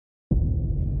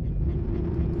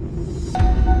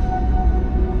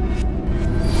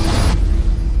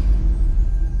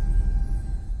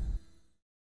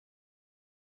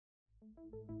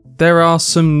There are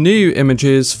some new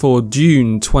images for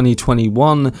Dune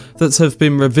 2021 that have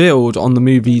been revealed on the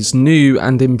movie's new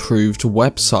and improved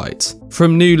website.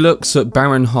 From new looks at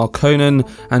Baron Harkonnen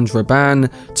and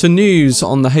Raban, to news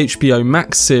on the HBO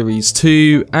Max series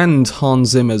 2 and Hans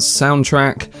Zimmer's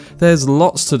soundtrack, there's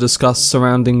lots to discuss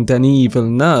surrounding Denis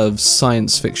Villeneuve's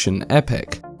science fiction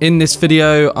epic. In this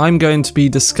video, I'm going to be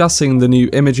discussing the new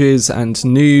images and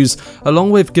news, along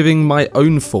with giving my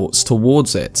own thoughts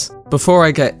towards it. Before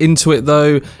I get into it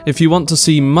though, if you want to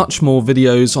see much more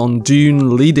videos on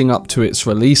Dune leading up to its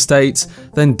release date,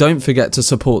 then don't forget to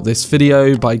support this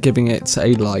video by giving it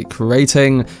a like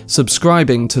rating,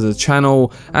 subscribing to the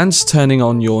channel, and turning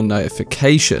on your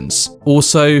notifications.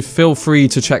 Also, feel free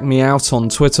to check me out on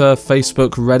Twitter,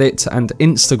 Facebook, Reddit, and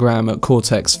Instagram at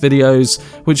Cortex Videos,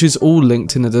 which is all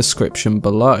linked in the description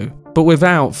below. But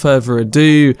without further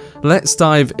ado, let's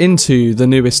dive into the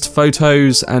newest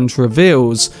photos and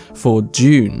reveals for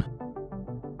Dune.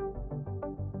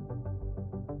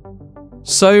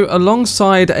 So,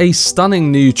 alongside a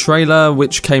stunning new trailer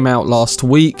which came out last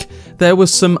week, there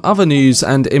was some other news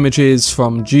and images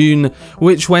from Dune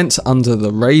which went under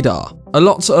the radar. A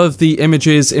lot of the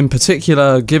images in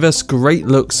particular give us great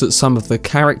looks at some of the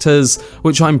characters,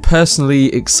 which I'm personally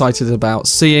excited about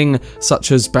seeing,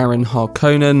 such as Baron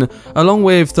Harkonnen, along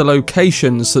with the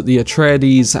locations that the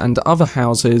Atreides and other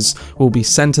houses will be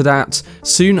centered at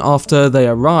soon after they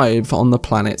arrive on the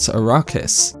planet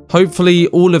Arrakis. Hopefully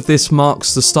all of this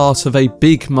marks the start of a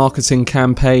big marketing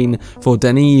campaign for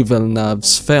Denis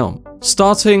Villeneuve's film.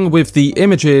 Starting with the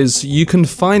images, you can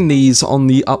find these on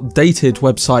the updated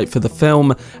website for the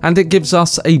film, and it gives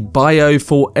us a bio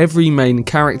for every main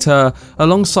character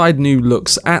alongside new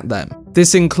looks at them.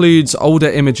 This includes older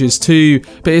images too,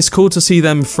 but it's cool to see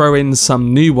them throw in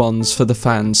some new ones for the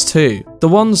fans too. The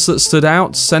ones that stood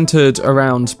out centered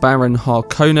around Baron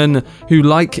Harkonnen, who,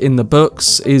 like in the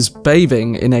books, is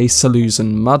bathing in a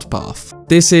Salusan mud bath.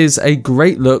 This is a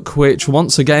great look which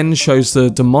once again shows the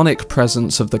demonic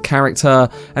presence of the character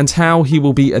and how he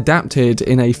will be adapted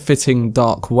in a fitting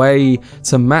dark way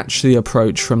to match the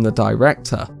approach from the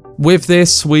director. With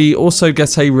this, we also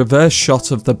get a reverse shot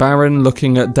of the Baron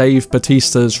looking at Dave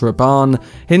Bautista's Raban,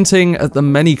 hinting at the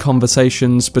many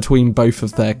conversations between both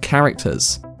of their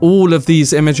characters. All of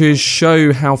these images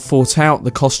show how thought out the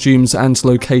costumes and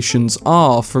locations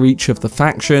are for each of the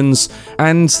factions,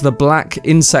 and the black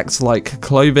insect-like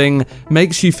clothing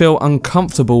makes you feel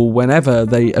uncomfortable whenever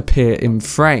they appear in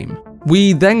frame.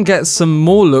 We then get some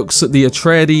more looks at the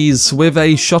Atreides with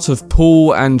a shot of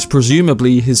Paul and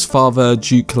presumably his father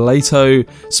Duke Leto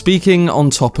speaking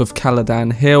on top of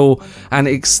Caladan Hill, an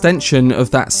extension of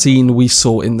that scene we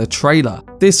saw in the trailer.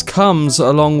 This comes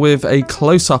along with a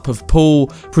close-up of Paul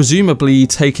presumably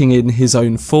taking in his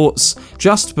own thoughts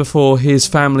just before his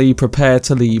family prepare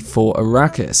to leave for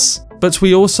Arrakis. But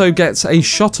we also get a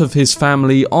shot of his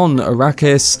family on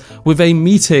Arrakis with a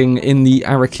meeting in the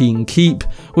Arrakeen Keep,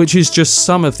 which is just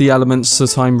some of the elements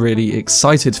that I'm really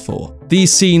excited for.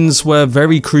 These scenes were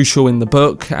very crucial in the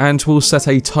book and will set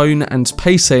a tone and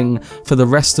pacing for the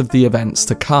rest of the events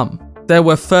to come. There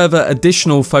were further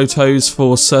additional photos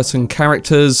for certain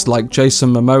characters like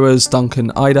Jason Momoa's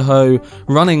Duncan Idaho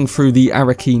running through the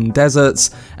Arrakeen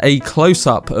deserts, a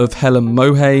close-up of Helen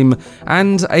Mohaim,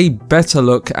 and a better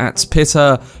look at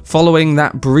Pitter following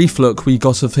that brief look we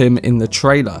got of him in the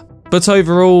trailer. But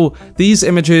overall, these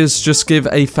images just give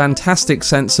a fantastic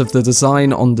sense of the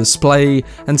design on display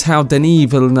and how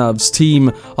Denis Villeneuve's team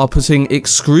are putting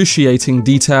excruciating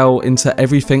detail into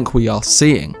everything we are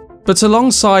seeing. But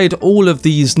alongside all of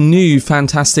these new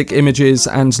fantastic images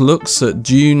and looks at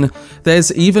Dune,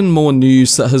 there's even more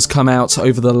news that has come out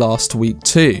over the last week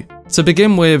too. To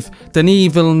begin with,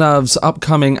 Denis Villeneuve's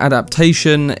upcoming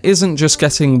adaptation isn't just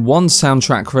getting one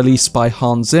soundtrack released by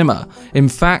Hans Zimmer. In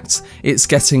fact, it's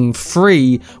getting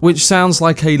 3, which sounds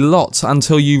like a lot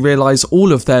until you realise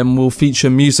all of them will feature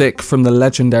music from the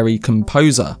legendary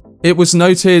composer. It was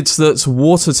noted that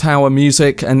Water Tower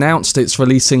Music announced it's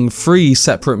releasing 3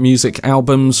 separate music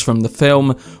albums from the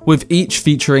film, with each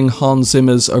featuring Hans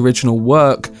Zimmer's original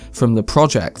work from the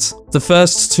project. The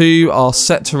first 2 are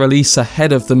set to release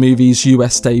ahead of the movie's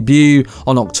US debut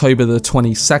on October the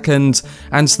 22nd,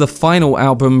 and the final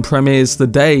album premieres the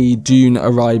day Dune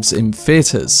arrives in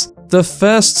theatres. The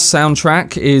first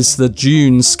soundtrack is the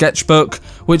Dune Sketchbook,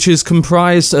 which is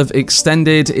comprised of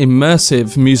extended,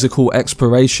 immersive musical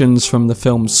explorations from the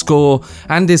film's score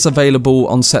and is available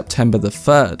on September the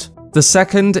 3rd. The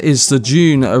second is the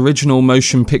Dune original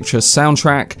motion picture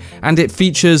soundtrack, and it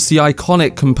features the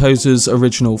iconic composer's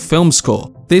original film score.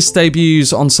 This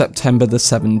debuts on September the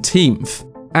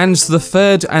 17th. And the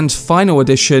third and final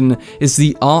edition is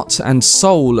the art and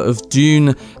soul of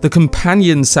Dune, the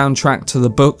companion soundtrack to the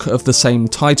book of the same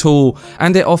title,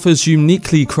 and it offers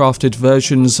uniquely crafted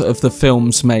versions of the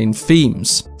film's main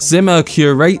themes. Zimmer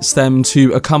curates them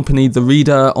to accompany the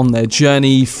reader on their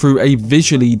journey through a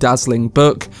visually dazzling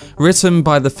book written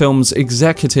by the film's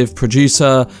executive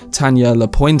producer, Tanya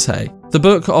Lapointe. The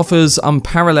book offers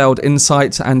unparalleled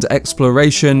insight and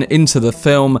exploration into the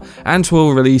film and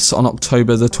will release on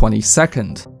October the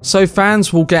 22nd. So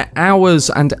fans will get hours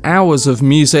and hours of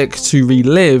music to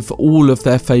relive all of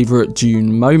their favourite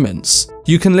Dune moments.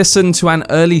 You can listen to an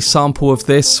early sample of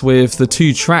this with the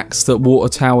 2 tracks that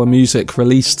Water Tower Music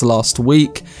released last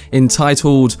week,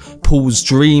 entitled Paul's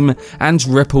Dream and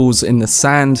Ripples in the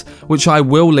Sand, which I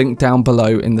will link down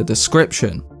below in the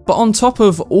description. But on top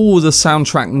of all the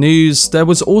soundtrack news, there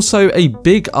was also a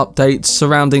big update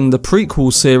surrounding the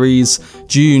prequel series,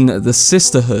 Dune: The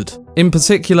Sisterhood. In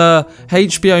particular,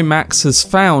 HBO Max has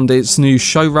found its new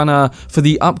showrunner for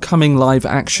the upcoming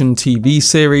live-action TV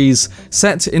series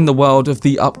set in the world of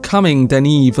the upcoming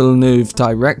Denis Villeneuve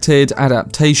directed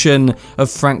adaptation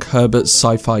of Frank Herbert's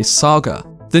sci-fi saga.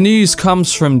 The news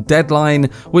comes from Deadline,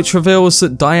 which reveals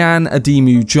that Diane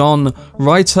Ademu-John,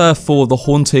 writer for The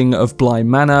Haunting of Bly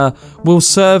Manor, will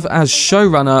serve as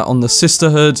showrunner on The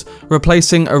Sisterhood,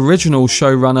 replacing original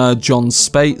showrunner Jon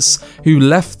Spaihts, who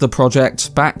left the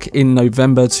project back in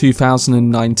November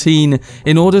 2019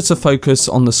 in order to focus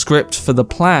on the script for the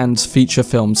planned feature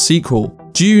film sequel.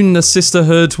 Dune: The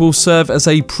Sisterhood will serve as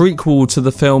a prequel to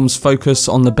the film's focus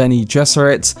on the Bene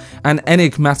Gesserit, an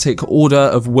enigmatic order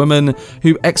of women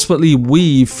who expertly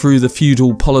weave through the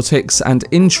feudal politics and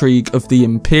intrigue of the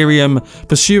Imperium,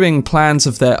 pursuing plans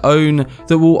of their own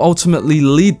that will ultimately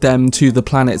lead them to the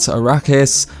planet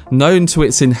Arrakis, known to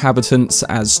its inhabitants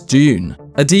as Dune.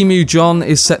 Ademu-John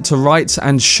is set to write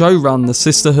and showrun The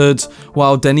Sisterhood,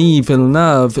 while Denis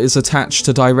Villeneuve is attached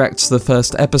to direct the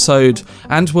first episode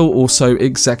and will also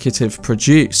executive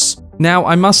produce. Now,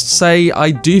 I must say, I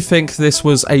do think this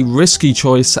was a risky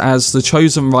choice, as the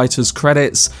chosen writer's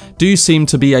credits do seem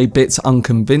to be a bit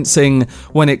unconvincing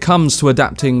when it comes to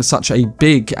adapting such a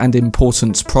big and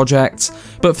important project,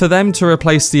 but for them to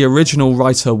replace the original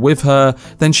writer with her,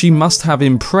 then she must have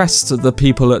impressed the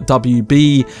people at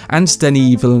WB and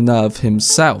Denis Villeneuve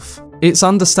himself. It's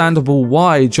understandable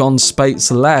why Jon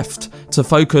Spaihts left to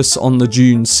focus on the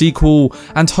Dune sequel,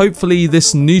 and hopefully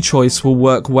this new choice will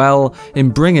work well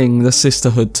in bringing the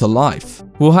Sisterhood to life.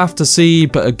 We'll have to see,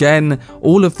 but again,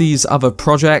 all of these other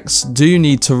projects do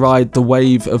need to ride the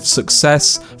wave of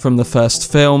success from the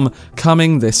first film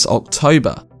coming this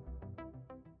October.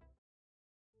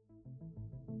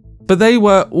 But they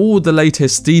were all the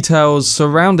latest details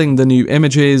surrounding the new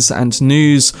images and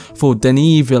news for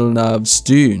Denis Villeneuve's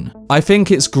Dune. I think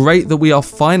it's great that we are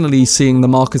finally seeing the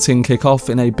marketing kick off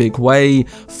in a big way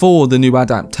for the new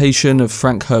adaptation of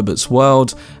Frank Herbert's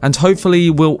world, and hopefully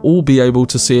we'll all be able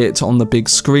to see it on the big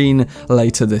screen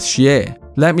later this year.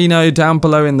 Let me know down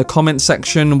below in the comment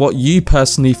section what you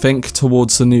personally think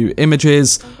towards the new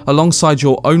images, alongside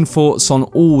your own thoughts on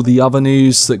all the other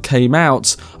news that came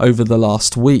out over the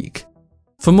last week.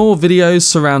 For more videos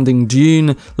surrounding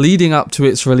Dune leading up to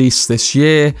its release this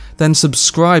year, then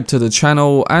subscribe to the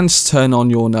channel and turn on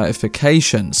your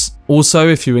notifications. Also,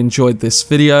 if you enjoyed this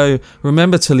video,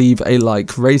 remember to leave a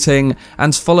like rating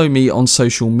and follow me on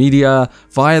social media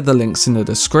via the links in the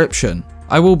description.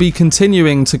 I will be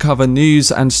continuing to cover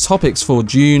news and topics for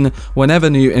Dune whenever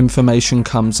new information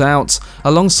comes out,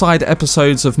 alongside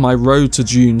episodes of my Road to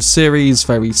Dune series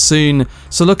very soon,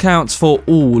 so look out for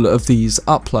all of these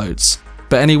uploads.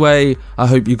 But anyway, I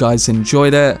hope you guys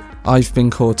enjoyed it. I've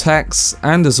been Cortex,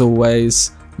 and as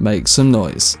always, make some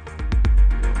noise.